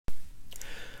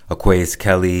Aquarius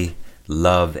Kelly,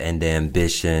 Love and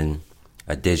Ambition,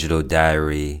 a digital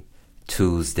diary,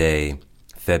 Tuesday,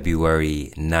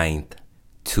 February 9th,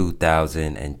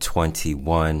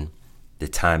 2021. The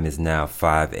time is now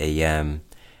 5 a.m.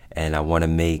 and I want to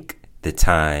make the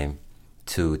time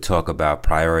to talk about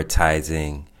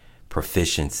prioritizing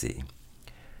proficiency.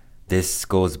 This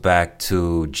goes back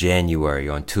to January,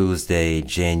 on Tuesday,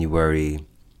 January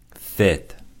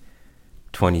 5th,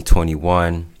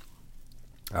 2021.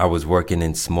 I was working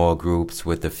in small groups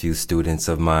with a few students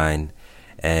of mine,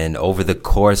 and over the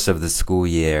course of the school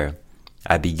year,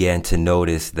 I began to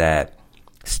notice that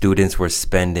students were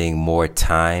spending more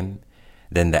time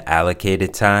than the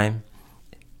allocated time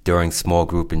during small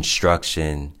group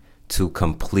instruction to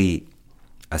complete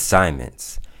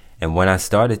assignments. And when I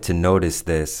started to notice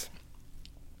this,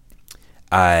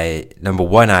 number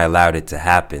one, I allowed it to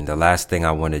happen. The last thing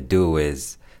I want to do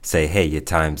is say, hey, your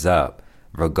time's up,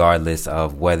 regardless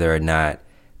of whether or not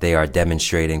they are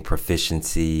demonstrating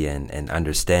proficiency and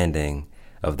understanding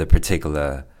of the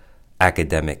particular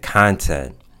academic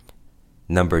content.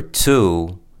 Number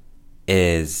two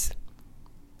is,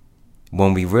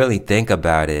 when we really think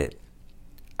about it,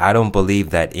 I don't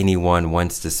believe that anyone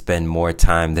wants to spend more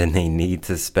time than they need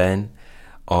to spend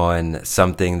on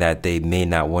something that they may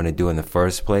not want to do in the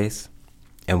first place.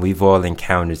 And we've all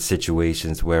encountered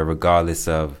situations where, regardless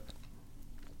of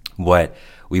what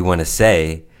we want to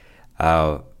say,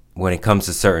 when it comes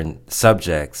to certain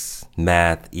subjects,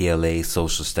 math, ELA,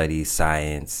 social studies,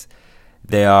 science,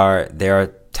 there are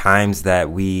times that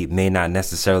we may not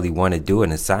necessarily want to do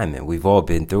an assignment. We've all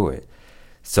been through it.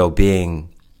 So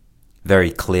being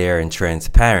very clear and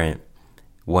transparent,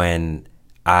 when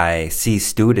I see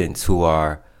students who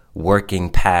are working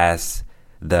past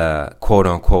the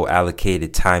quote-unquote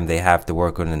allocated time they have to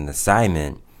work on an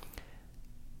assignment,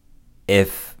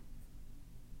 if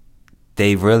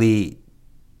they really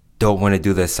don't want to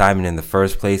do the assignment in the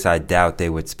first place, I doubt they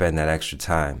would spend that extra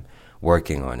time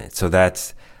working on it. So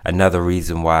that's another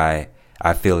reason why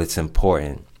I feel it's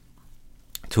important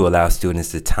to allow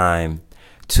students the time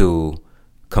to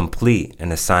complete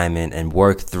an assignment and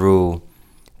work through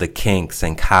the kinks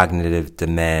and cognitive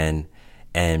demand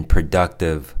and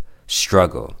productive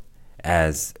struggle,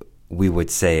 as we would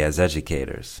say as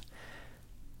educators.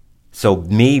 So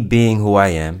me being who I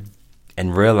am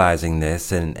and realizing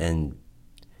this and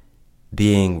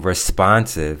being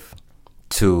responsive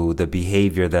to the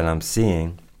behavior that I'm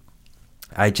seeing,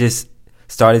 I just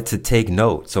started to take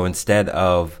note. So instead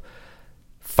of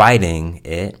fighting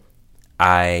it,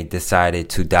 I decided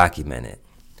to document it.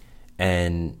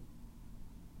 And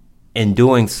in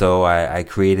doing so, I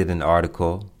created an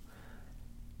article.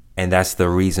 And that's the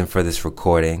reason for this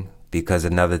recording, because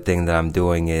another thing that I'm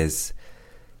doing is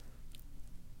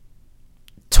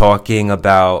talking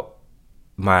about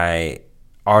my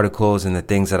articles and the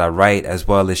things that I write, as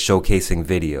well as showcasing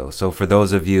video. So for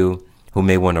those of you who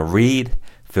may want to read,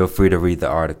 feel free to read the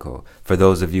article. For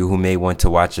those of you who may want to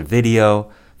watch a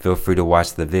video, feel free to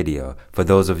watch the video. For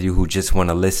those of you who just want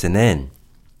to listen in,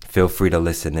 feel free to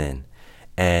listen in.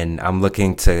 And I'm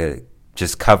looking to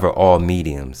just cover all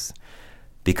mediums,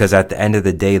 because at the end of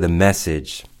the day, the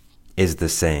message is the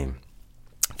same.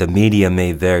 The media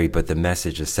may vary, but the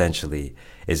message essentially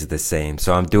is the same.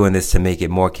 So I'm doing this to make it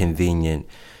more convenient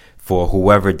for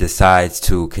whoever decides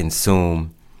to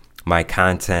consume my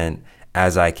content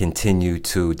as I continue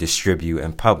to distribute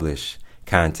and publish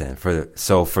content.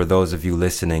 So for those of you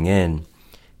listening in,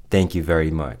 thank you very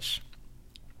much.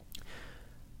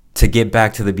 To get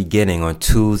back to the beginning, on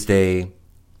Tuesday,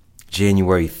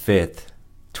 January 5th,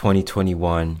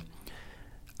 2021,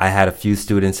 I had a few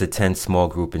students attend small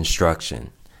group instruction.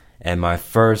 And my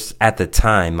first, I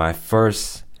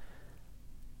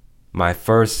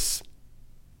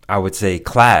would say,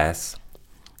 class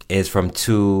is from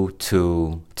 2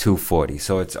 to 2:40.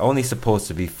 So it's only supposed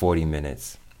to be 40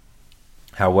 minutes.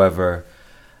 However,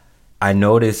 I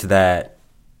noticed that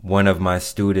one of my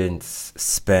students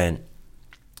spent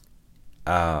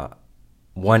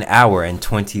 1 hour and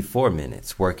 24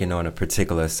 minutes working on a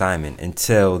particular assignment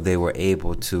until they were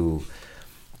able to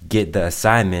get the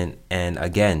assignment and,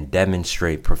 again,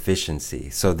 demonstrate proficiency.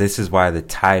 So this is why the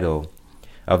title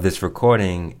of this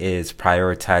recording is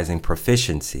Prioritizing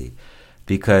Proficiency,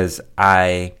 because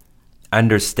I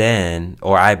understand,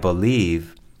 or I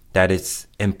believe, that it's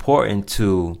important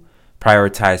to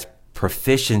prioritize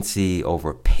proficiency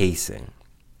over pacing.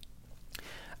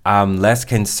 I'm less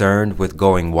concerned with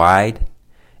going wide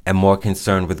and more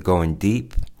concerned with going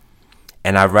deep.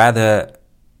 And I'd rather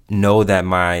know that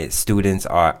my students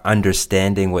are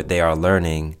understanding what they are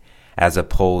learning, as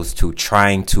opposed to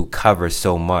trying to cover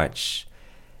so much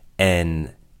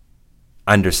and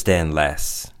understand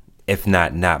less, if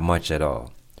not much at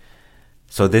all.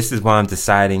 So this is why I'm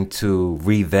deciding to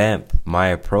revamp my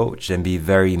approach and be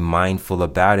very mindful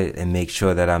about it and make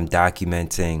sure that I'm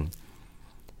documenting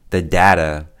the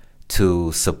data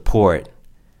to support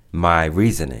my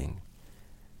reasoning.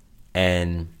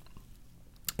 And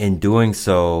in doing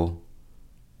so,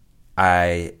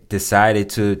 I decided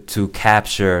to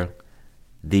capture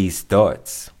these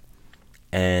thoughts.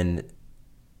 And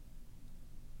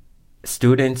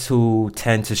students who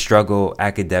tend to struggle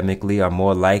academically are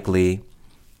more likely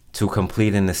to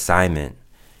complete an assignment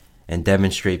and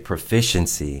demonstrate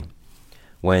proficiency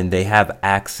when they have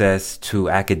access to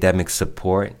academic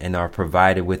support and are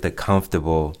provided with a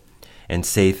comfortable and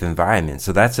safe environment.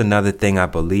 So that's another thing I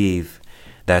believe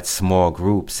that small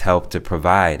groups help to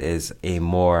provide, is a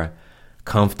more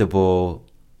comfortable,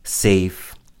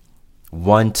 safe,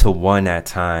 one-to-one at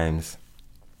times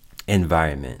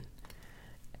environment.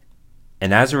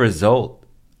 And as a result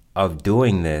of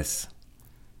doing this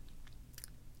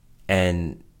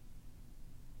and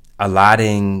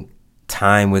allotting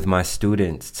time with my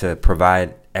students to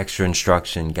provide extra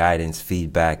instruction, guidance,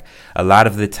 feedback, a lot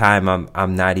of the time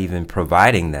I'm not even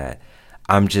providing that.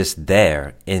 I'm just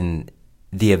there in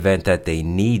the event that they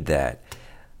need that.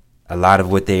 A lot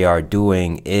of what they are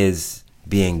doing is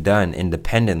being done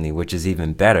independently, which is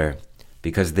even better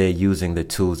because they're using the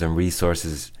tools and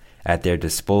resources at their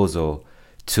disposal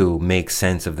to make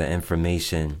sense of the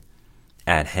information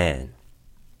at hand.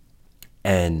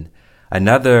 And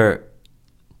another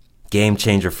game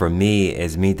changer for me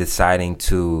is me deciding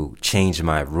to change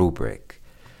my rubric,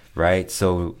 right?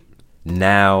 So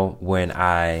now when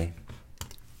I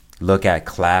look at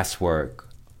classwork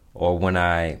or when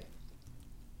I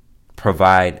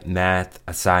provide math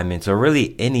assignments or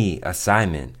really any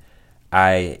assignment,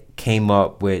 I came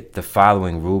up with the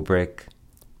following rubric,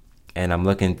 and I'm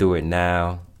looking through it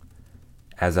now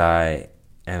as I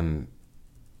am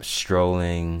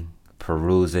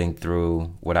perusing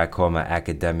through what I call my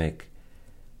academic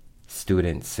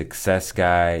student success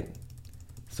guide.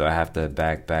 So I have to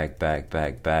back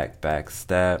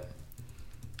step,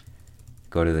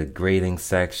 go to the grading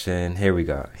section. Here we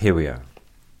are.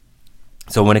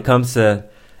 So when it comes to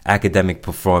academic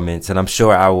performance, and I'm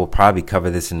sure I will probably cover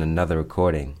this in another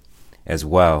recording as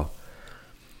well,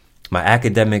 my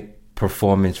academic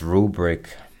performance rubric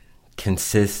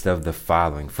consists of the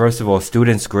following. First of all,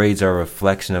 students' grades are a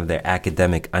reflection of their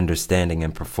academic understanding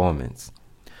and performance.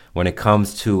 When it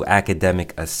comes to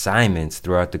academic assignments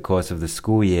throughout the course of the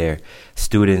school year,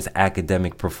 students'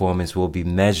 academic performance will be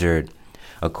measured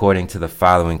according to the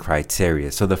following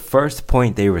criteria. So the first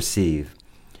point they receive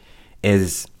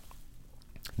is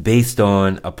based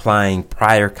on applying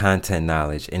prior content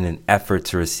knowledge in an effort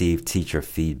to receive teacher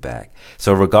feedback.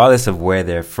 So regardless of where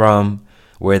they're from,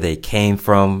 where they came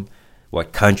from,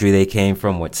 what country they came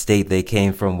from, what state they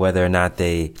came from, whether or not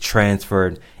they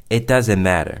transferred, it doesn't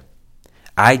matter.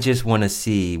 I just want to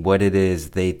see what it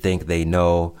is they think they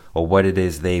know or what it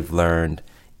is they've learned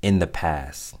in the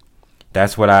past.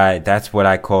 That's what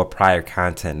I call prior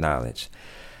content knowledge.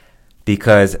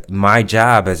 Because my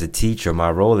job as a teacher,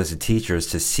 my role as a teacher is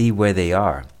to see where they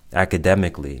are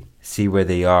academically, see where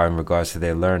they are in regards to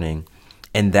their learning.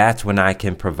 And that's when I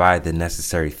can provide the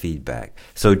necessary feedback.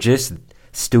 So just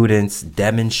students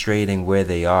demonstrating where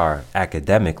they are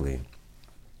academically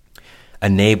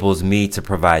enables me to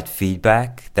provide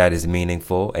feedback that is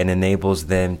meaningful and enables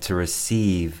them to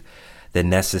receive the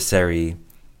necessary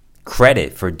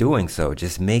credit for doing so,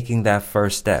 just making that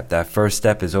first step. That first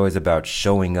step is always about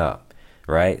showing up,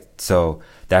 right? So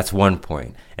that's one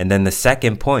point. And then the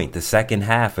second point, the second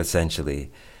half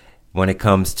essentially, when it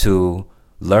comes to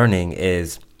learning,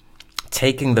 is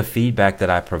taking the feedback that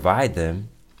I provide them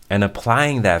and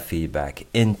applying that feedback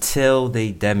until they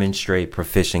demonstrate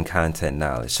proficient content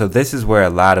knowledge. So this is where a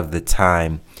lot of the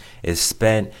time is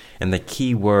spent, and the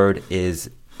key word is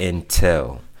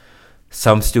until.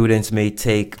 Some students may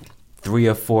take 3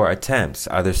 or 4 attempts.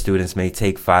 Other students may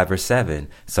take 5 or 7.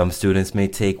 Some students may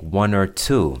take 1 or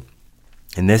 2.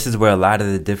 And this is where a lot of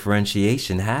the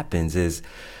differentiation happens, is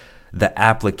the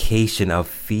application of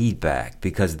feedback,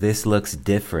 because this looks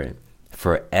different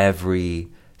for every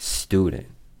student.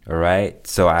 All right.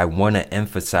 So I want to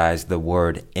emphasize the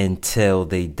word until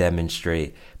they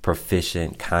demonstrate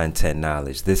proficient content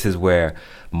knowledge. This is where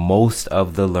most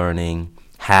of the learning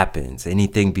happens.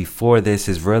 Anything before this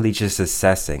is really just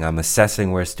assessing. I'm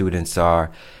assessing where students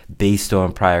are based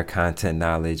on prior content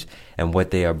knowledge and what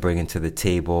they are bringing to the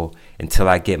table. Until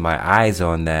I get my eyes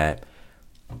on that,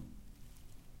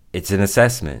 it's an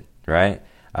assessment, right?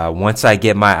 Once I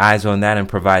get my eyes on that and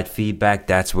provide feedback,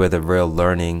 that's where the real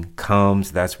learning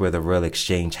comes. That's where the real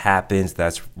exchange happens.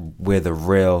 That's where the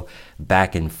real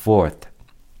back and forth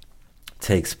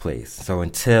takes place. So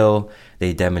until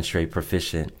they demonstrate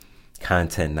proficient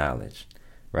content knowledge,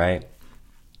 right?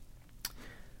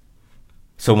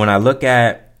 So when I look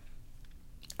at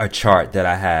a chart that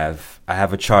I have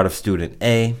a chart of student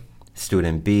A,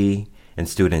 student B, and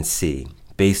student C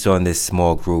based on this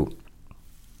small group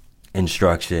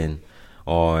instruction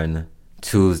on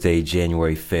Tuesday,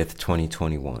 January 5th,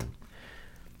 2021.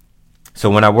 So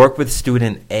when I work with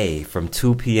student A from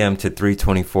 2 p.m. to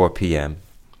 3:24 p.m.,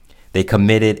 they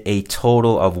committed a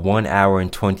total of 1 hour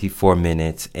and 24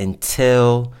 minutes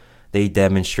until they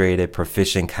demonstrated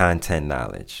proficient content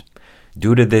knowledge.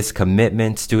 Due to this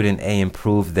commitment, student A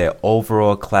improved their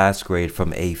overall class grade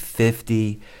from a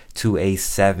 50 to a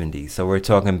 70. So we're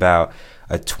talking about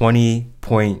a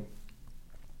 20-point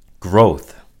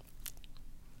growth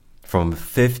from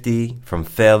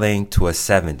failing to a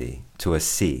 70 to a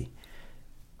C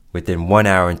within 1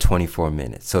 hour and 24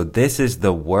 minutes. So this is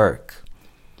the work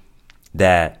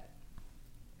that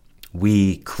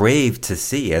we crave to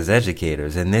see as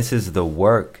educators. And this is the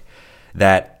work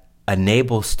that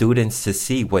enables students to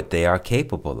see what they are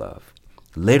capable of.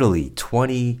 Literally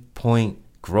 20-point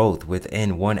growth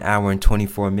within 1 hour and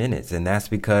 24 minutes. And that's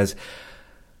because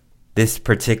this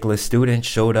particular student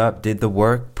showed up, did the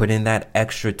work, put in that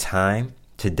extra time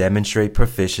to demonstrate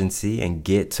proficiency and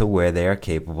get to where they are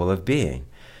capable of being.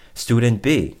 Student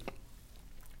B,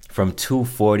 from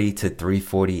 2:40 to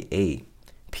 3:48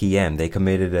 p.m., they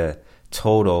committed a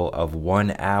total of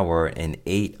 1 hour and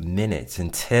 8 minutes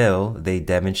until they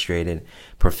demonstrated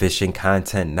proficient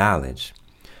content knowledge.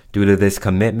 Due to this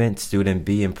commitment, student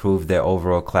B improved their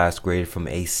overall class grade from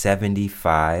a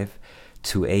 75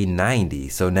 to a 90.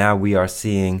 So now we are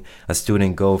seeing a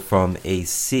student go from a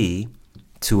C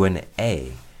to an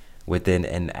A within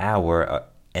an hour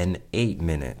and 8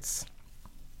 minutes.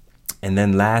 And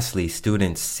then lastly,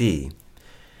 student C,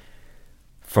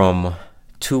 from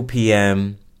 2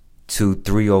 p.m. to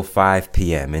 3:05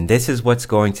 p.m. And this is what's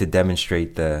going to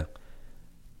demonstrate the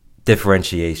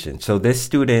differentiation. So this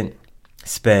student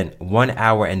spent 1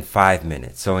 hour and 5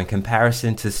 minutes. So in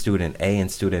comparison to student A and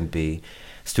student B,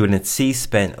 student C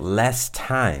spent less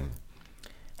time.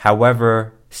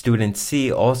 However, student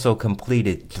C also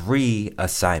completed 3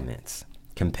 assignments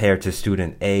compared to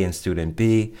student A and student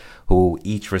B, who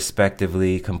each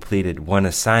respectively completed 1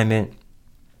 assignment.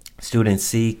 Student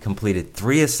C completed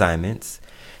 3 assignments,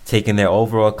 taking their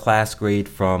overall class grade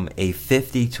from a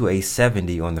 50 to a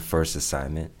 70 on the first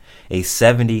assignment, a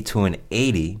 70 to an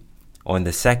 80 on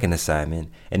the second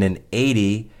assignment, and an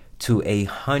 80 to a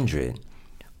 100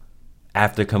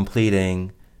 after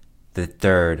completing the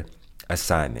third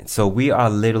assignment. So we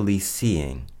are literally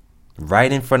seeing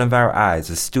right in front of our eyes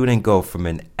a student go from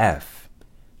an F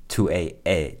to an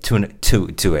A.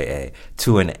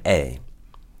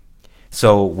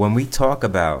 So when we talk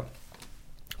about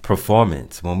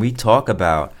performance, when we talk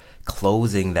about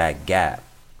closing that gap,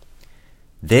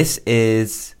 this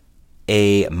is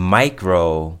a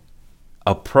micro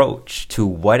approach to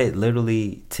what it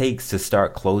literally takes to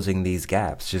start closing these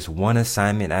gaps, just 1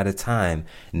 assignment at a time,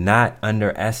 not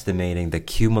underestimating the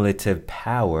cumulative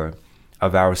power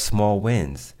of our small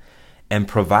wins, and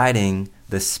providing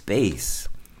the space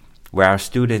where our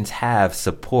students have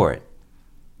support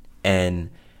and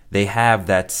they have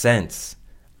that sense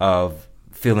of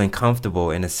feeling comfortable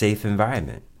in a safe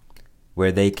environment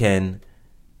where they can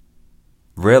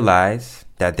realize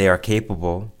that they are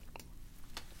capable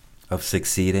of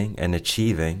succeeding and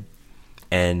achieving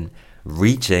and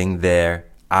reaching their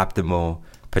optimal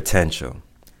potential.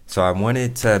 So I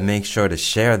wanted to make sure to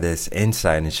share this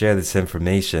insight and share this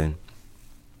information,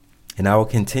 and I will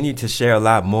continue to share a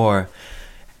lot more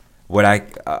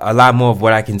of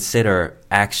what I consider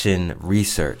action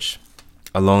research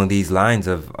along these lines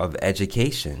of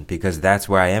education, because that's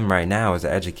where I am right now as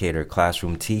an educator,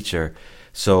 classroom teacher.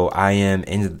 So I am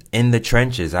in the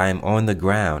trenches. I am on the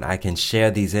ground. I can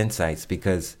share these insights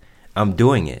because I'm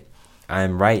doing it.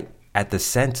 I'm right at the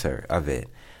center of it.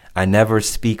 I never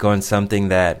speak on something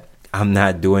that I'm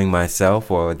not doing myself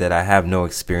or that I have no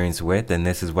experience with. And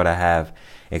this is what I have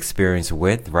experience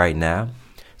with right now.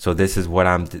 So this is what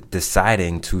I'm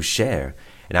deciding to share.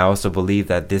 And I also believe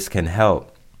that this can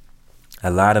help a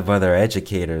lot of other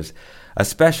educators,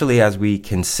 especially as we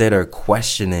consider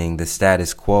questioning the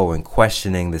status quo and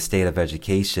questioning the state of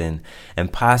education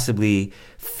and possibly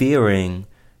fearing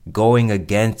going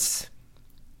against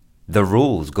the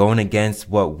rules, going against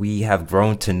what we have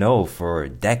grown to know for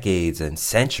decades and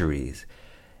centuries.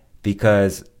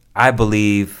 Because I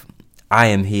believe I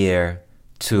am here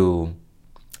to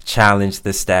challenge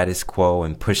the status quo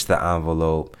and push the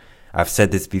envelope. I've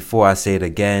said this before, I say it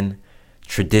again.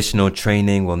 Traditional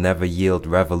training will never yield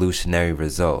revolutionary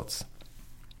results.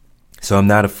 So I'm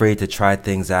not afraid to try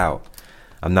things out.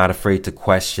 I'm not afraid to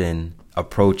question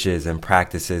approaches and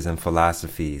practices and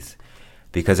philosophies.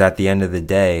 Because at the end of the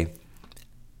day,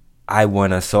 I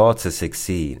want us all to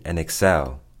succeed and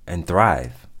excel and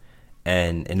thrive.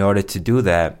 And in order to do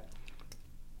that,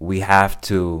 we have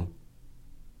to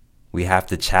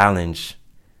challenge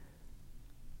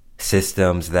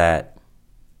systems that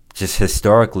just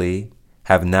historically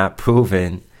have not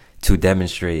proven to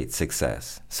demonstrate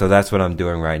success. So that's what I'm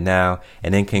doing right now.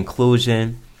 And in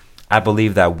conclusion, I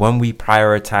believe that when we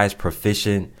prioritize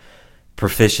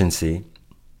proficiency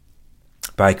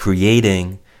by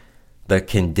creating the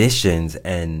conditions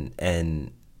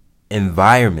and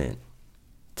environment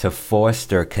to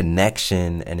foster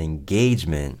connection and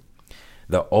engagement,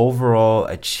 the overall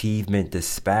achievement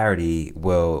disparity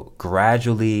will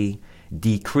gradually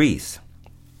decrease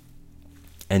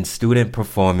and student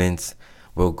performance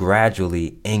will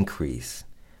gradually increase.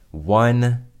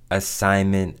 One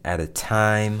assignment at a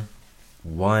time,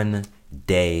 one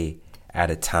day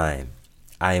at a time.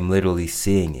 I am literally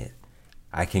seeing it.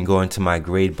 I can go into my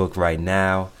grade book right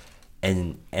now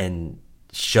and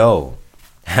show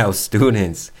how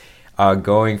students are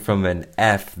going from an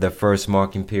F the first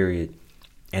marking period,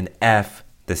 an F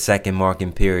the second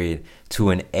marking period, to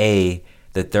an A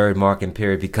the third marking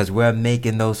period, because we're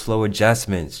making those slow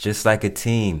adjustments just like a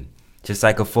team, just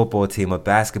like a football team, a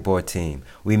basketball team.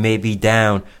 We may be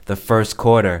down the first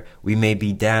quarter, we may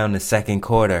be down the second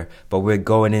quarter, but we're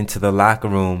going into the locker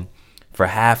room for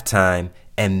halftime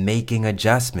and making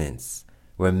adjustments.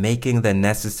 We're making the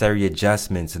necessary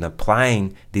adjustments and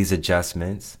applying these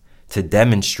adjustments to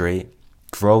demonstrate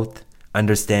growth,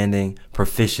 understanding,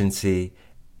 proficiency,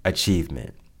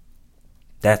 achievement.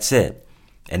 That's it.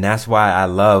 And that's why I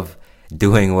love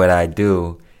doing what I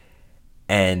do,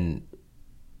 and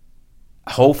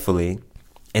hopefully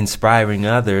inspiring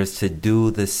others to do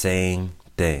the same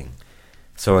thing.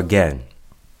 So again,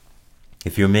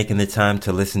 if you're making the time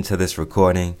to listen to this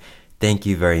recording, thank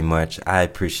you very much. I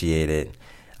appreciate it.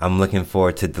 I'm looking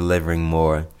forward to delivering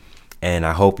more, and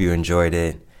I hope you enjoyed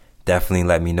it. Definitely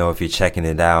let me know if you're checking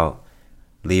it out.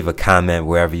 Leave a comment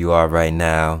wherever you are right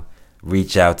now.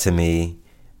 Reach out to me.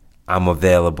 I'm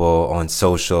available on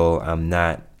social. I'm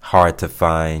not hard to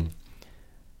find.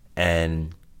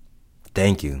 And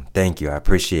thank you. I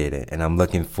appreciate it. And I'm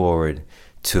looking forward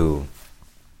to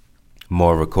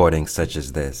more recordings such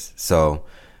as this. So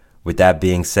with that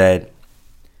being said,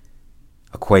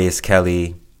 Aquarius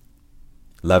Kelly,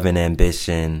 Love and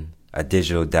Ambition, a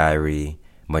digital diary,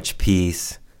 much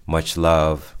peace, much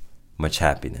love, much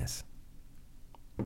happiness.